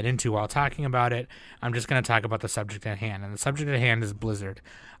I could get into while talking about it, I'm just going to talk about the subject at hand. And the subject at hand is Blizzard.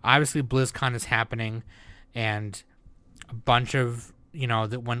 Obviously, BlizzCon is happening, and a bunch of, you know,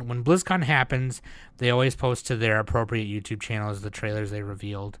 that when BlizzCon happens, they always post to their appropriate YouTube channels the trailers they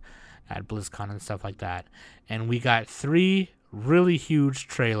revealed at BlizzCon and stuff like that. And we got 3 really huge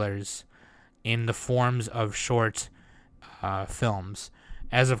trailers in the forms of short films.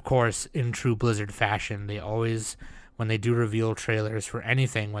 As, of course, in true Blizzard fashion, they always, when they do reveal trailers for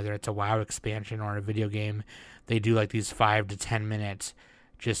anything, whether it's a WoW expansion or a video game, they do like these 5 to 10 minute,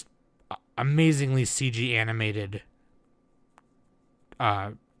 just amazingly CG animated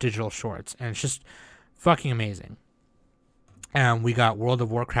digital shorts. And it's just fucking amazing. We got World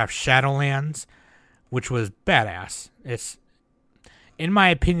of Warcraft Shadowlands, which was badass. It's, in my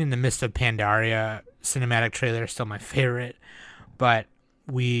opinion, the Mist of Pandaria cinematic trailer is still my favorite, but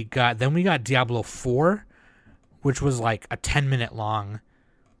we got Diablo 4, which was like a 10-minute long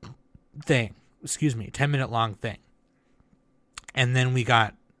thing. 10-minute long thing. And then we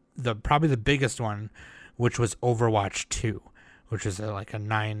got probably the biggest one, which was Overwatch 2, which is like a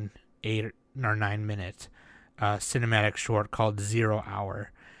 9 minute cinematic short called 0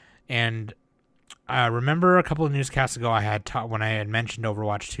 Hour. And remember a couple of newscasts ago I had when I had mentioned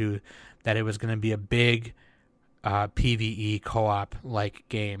Overwatch 2 that it was going to be a big PvE co-op like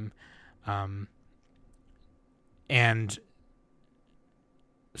game, and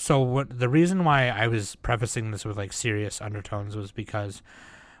the reason why I was prefacing this with like serious undertones was because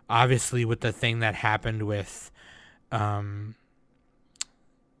obviously with the thing that happened with, the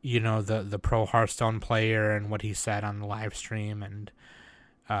pro Hearthstone player and what he said on the live stream and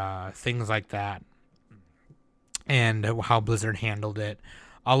things like that, and how Blizzard handled it.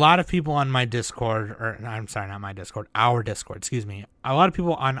 A lot of people on my Discord, or I'm sorry, not my Discord, our Discord, excuse me. A lot of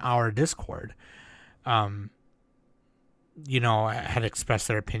people on our Discord, had expressed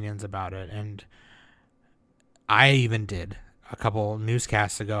their opinions about it, and I even did a couple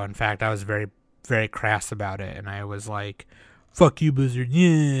newscasts ago. In fact, I was very, very crass about it, and I was like, "Fuck you, Blizzard!"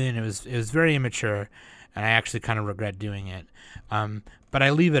 Yeah, and it was very immature, and I actually kind of regret doing it. But I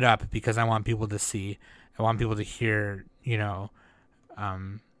leave it up because I want people to see, I want people to hear,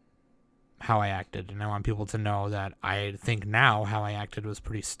 how I acted, and I want people to know that I think now how I acted was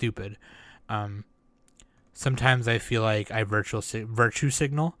pretty stupid. Sometimes I feel like I virtue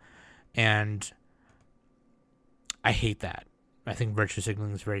signal, and I hate that. I think virtue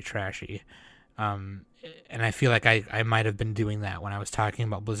signaling is very trashy. And I feel like I might have been doing that when I was talking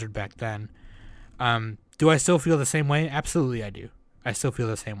about Blizzard back then. Do I still feel the same way? Absolutely I do. I still feel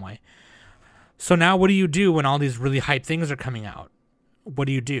the same way. So now what do you do when all these really hype things are coming out? What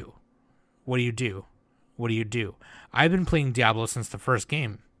do you do? What do you do? What do you do? I've been playing Diablo since the first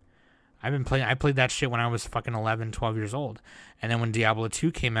game. I played that shit when I was fucking 11, 12 years old. And then when Diablo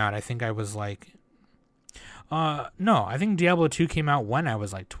 2 came out, I think I was like... no, I think Diablo 2 came out when I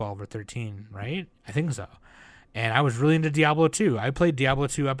was like 12 or 13, right? I think so. And I was really into Diablo 2. I played Diablo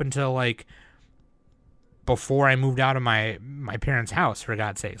 2 up until like... before I moved out of my parents' house, for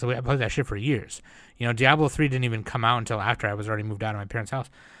God's sake. So I played that shit for years. Diablo 3 didn't even come out until after I was already moved out of my parents' house.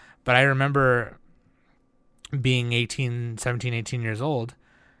 But I remember being 17, 18 years old,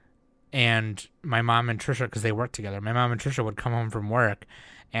 and my mom and Trisha, because they worked together, my mom and Trisha would come home from work,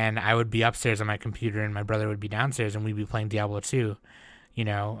 and I would be upstairs on my computer, and my brother would be downstairs, and we'd be playing Diablo 2,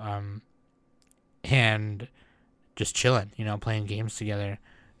 and just chilling, playing games together,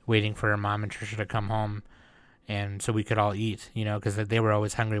 waiting for mom and Trisha to come home, and so we could all eat, because they were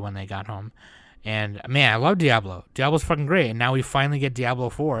always hungry when they got home. And man, I love Diablo. Diablo's fucking great. And now we finally get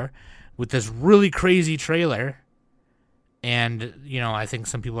Diablo 4 with this really crazy trailer. And, I think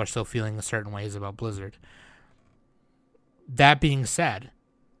some people are still feeling certain ways about Blizzard. That being said,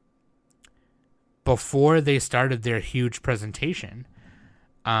 before they started their huge presentation,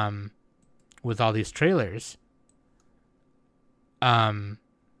 with all these trailers,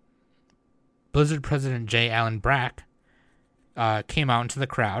 Blizzard President J. Allen Brack came out into the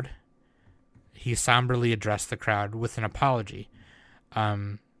crowd. He somberly addressed the crowd with an apology,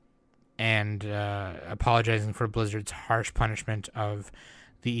 and apologizing for Blizzard's harsh punishment of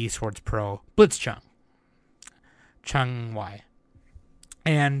the esports pro Blitzchung Y.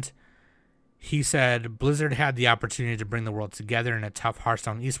 And he said Blizzard had the opportunity to bring the world together in a tough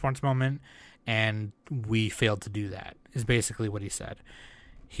Hearthstone esports moment, and we failed to do that, is basically what he said.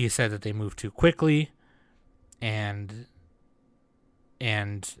 He said that they moved too quickly, and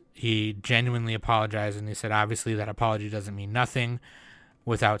he genuinely apologized, and he said obviously that apology doesn't mean nothing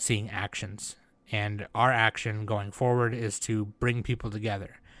without seeing actions. And our action going forward is to bring people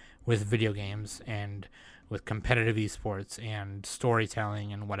together with video games and with competitive esports and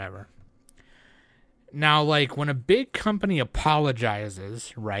storytelling and whatever. Now, like, when a big company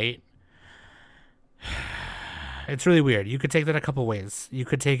apologizes, right, it's really weird. You could take that a couple ways. You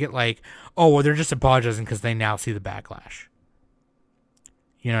could take it like, oh, well, they're just apologizing because they now see the backlash.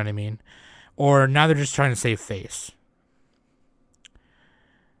 You know what I mean? Or now they're just trying to save face.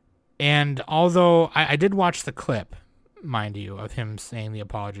 And although I did watch the clip, mind you, of him saying the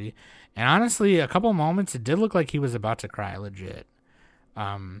apology, and honestly, a couple moments, it did look like he was about to cry, legit.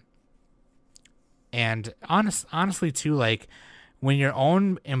 And honestly, too, like, when your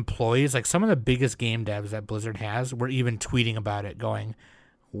own employees, like some of the biggest game devs that Blizzard has, were even tweeting about it, going,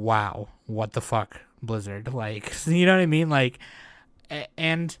 wow, what the fuck, Blizzard? Like, you know what I mean? Like,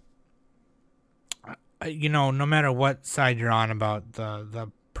 and, no matter what side you're on about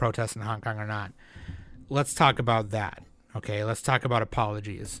the protests in Hong Kong or not, let's talk about that, okay? Let's talk about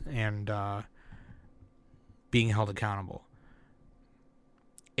apologies and being held accountable.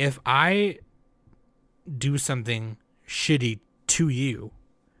 If I do something shitty to you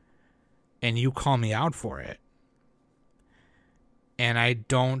and you call me out for it, and I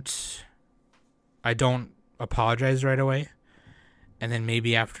don't apologize right away, and then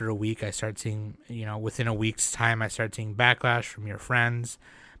maybe after a week I start seeing, within a week's time I start seeing backlash from your friends,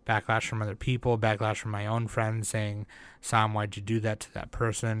 backlash from other people, backlash from my own friends saying, Sam, why'd you do that to that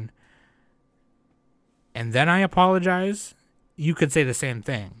person? And then I apologize. you could say the same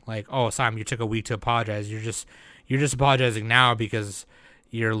thing. Like, oh, Sam, you took a week to apologize. You're just apologizing now because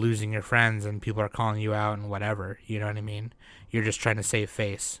you're losing your friends and people are calling you out and whatever. You know what I mean? You're just trying to save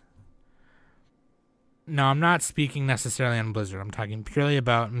face. No, I'm not speaking necessarily on Blizzard. I'm talking purely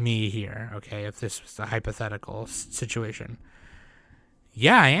about me here, okay? If this was a hypothetical situation.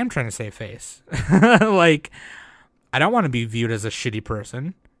 Yeah, I am trying to save face. Like, I don't want to be viewed as a shitty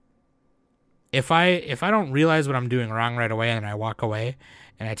person. If I don't realize what I'm doing wrong right away and I walk away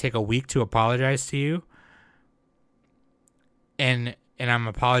and I take a week to apologize to you and I'm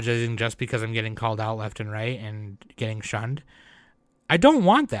apologizing just because I'm getting called out left and right and getting shunned, I don't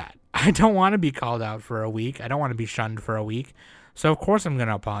want that. I don't want to be called out for a week. I don't want to be shunned for a week. So of course I'm going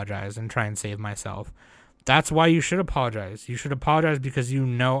to apologize and try and save myself. That's why you should apologize. You should apologize because you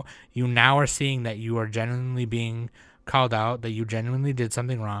now are seeing that you are genuinely being called out, that you genuinely did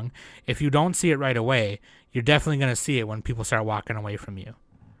something wrong. If you don't see it right away, you're definitely going to see it when people start walking away from you.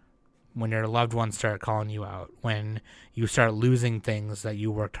 When your loved ones start calling you out, when you start losing things that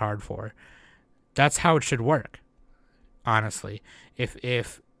you worked hard for. That's how it should work. Honestly, if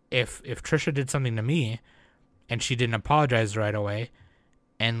Trisha did something to me and she didn't apologize right away,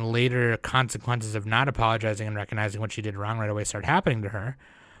 and later consequences of not apologizing and recognizing what she did wrong right away start happening to her,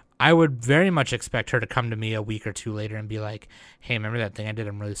 I would very much expect her to come to me a week or two later and be like, hey, remember that thing I did?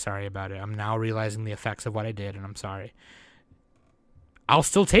 I'm really sorry about it. I'm now realizing the effects of what I did and I'm sorry. I'll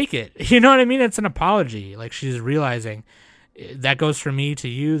still take it. You know what I mean? It's an apology. Like, she's realizing that goes from me to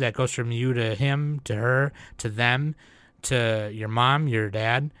you. That goes from you to him, to her, to them, to your mom, your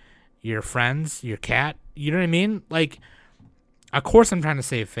dad, your friends, your cat. You know what I mean? Like, of course I'm trying to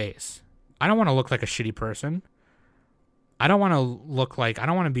save face. I don't want to look like a shitty person. I don't want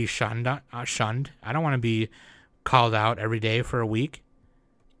to be shunned. I don't want to be called out every day for a week.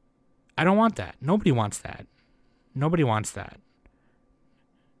 I don't want that. Nobody wants that. Nobody wants that.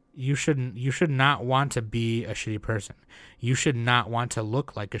 You should not want to be a shitty person. You should not want to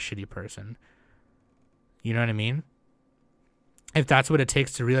look like a shitty person. You know what I mean? If that's what it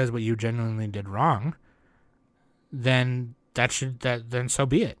takes to realize what you genuinely did wrong, then then so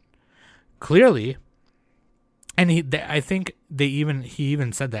be it. Clearly, and I think he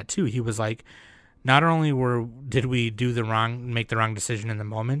even said that too. He was like, not only did we make the wrong decision in the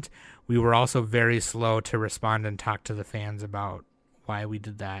moment, we were also very slow to respond and talk to the fans about why we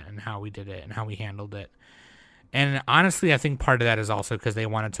did that and how we did it and how we handled it. And honestly, I think part of that is also because they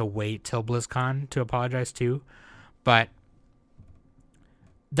wanted to wait till BlizzCon to apologize too. But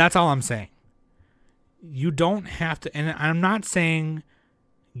that's all I'm saying. You don't have to, and I'm not saying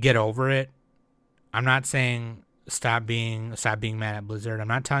get over it. I'm not saying stop being mad at Blizzard. I'm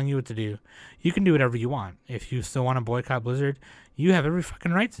not telling you what to do. You can do whatever you want. If you still want to boycott Blizzard, you have every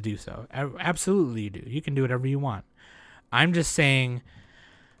fucking right to do so. Absolutely you do. You can do whatever you want. I'm just saying,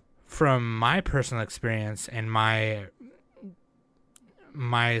 from my personal experience and my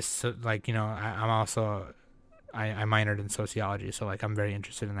like, you know, I minored in sociology, so like I'm very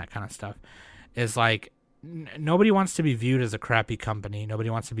interested in that kind of stuff. Is like, nobody wants to be viewed as a crappy company. Nobody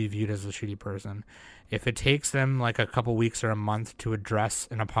wants to be viewed as a shitty person. If it takes them like a couple weeks or a month to address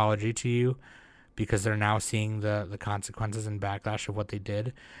an apology to you because they're now seeing the consequences and backlash of what they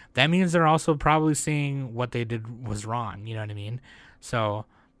did, that means they're also probably seeing what they did was wrong. You know what I mean? So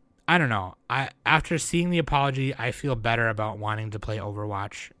I don't know. After seeing the apology, I feel better about wanting to play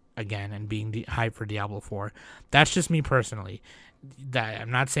Overwatch again and being hyped for Diablo 4. That's just me personally. That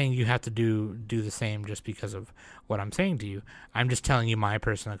I'm not saying you have to do the same just because of what I'm saying to you. I'm just telling you my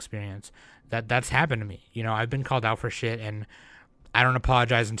personal experience. That's happened to me. You know, I've been called out for shit and I don't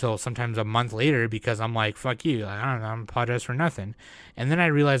apologize until sometimes a month later because I'm like, fuck you. I don't know, I'm apologize for nothing. And then I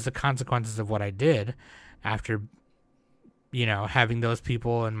realize the consequences of what I did after, you know, having those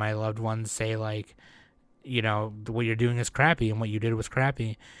people and my loved ones say like, you know, what you're doing is crappy and what you did was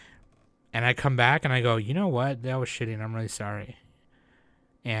crappy. And I come back and I go, you know what? That was shitty and I'm really sorry.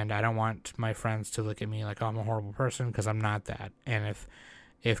 And I don't want my friends to look at me like, oh, I'm a horrible person, because I'm not that. And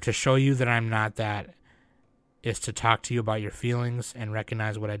if to show you that I'm not that is to talk to you about your feelings and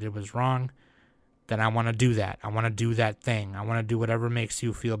recognize what I did was wrong, then I want to do that. I want to do that thing. I want to do whatever makes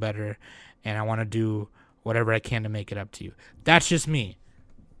you feel better, and I want to do whatever I can to make it up to you. That's just me.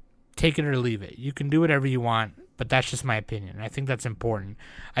 Take it or leave it. You can do whatever you want, but that's just my opinion. I think that's important.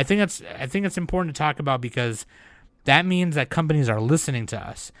 I think it's important to talk about because that means that companies are listening to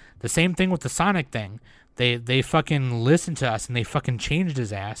us. The same thing with the Sonic thing. They fucking listened to us and they fucking changed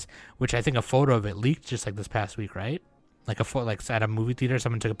his ass, which I think a photo of it leaked just like this past week, right? Like like at a movie theater,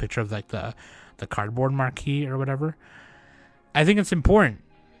 someone took a picture of like the cardboard marquee or whatever. I think it's important.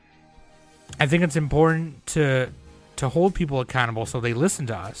 I think it's important to to hold people accountable so they listen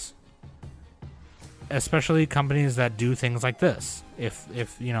to us. Especially companies that do things like this, if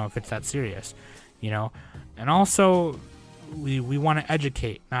it's that serious, and also we want to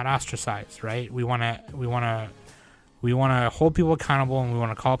educate, not ostracize, right? We want to hold people accountable, and we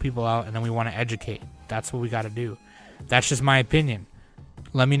want to call people out, and then we want to educate. That's what we got to do. That's just my opinion.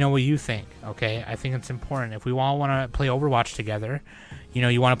 Let me know what you think, okay? I think it's important. If we all want to play Overwatch together,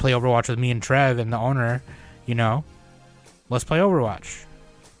 you want to play Overwatch with me and Trev and the owner, let's play Overwatch.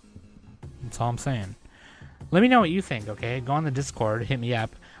 That's all I'm saying. Let me know what you think, okay? Go on the Discord, hit me up.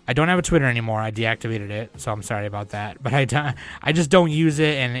 I don't have a Twitter anymore. I deactivated it, so I'm sorry about that. But I just don't use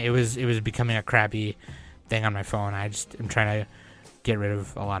it, and it was becoming a crappy thing on my phone. I'm trying to get rid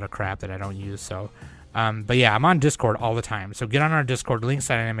of a lot of crap that I don't use. So, but yeah, I'm on Discord all the time. So get on our Discord, links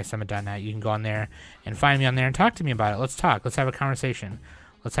at animesummit.net. You can go on there and find me on there and talk to me about it. Let's talk. Let's have a conversation.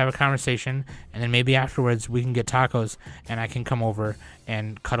 And then maybe afterwards we can get tacos, and I can come over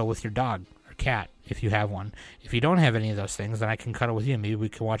and cuddle with your dog or cat if you have one. If you don't have any of those things, then I can cuddle with you. Maybe we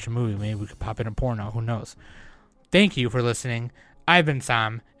can watch a movie. Maybe we could pop in a porno. Who knows? Thank you for listening. I've been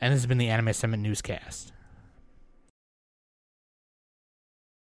Sam, and this has been the Anime Summit Newscast.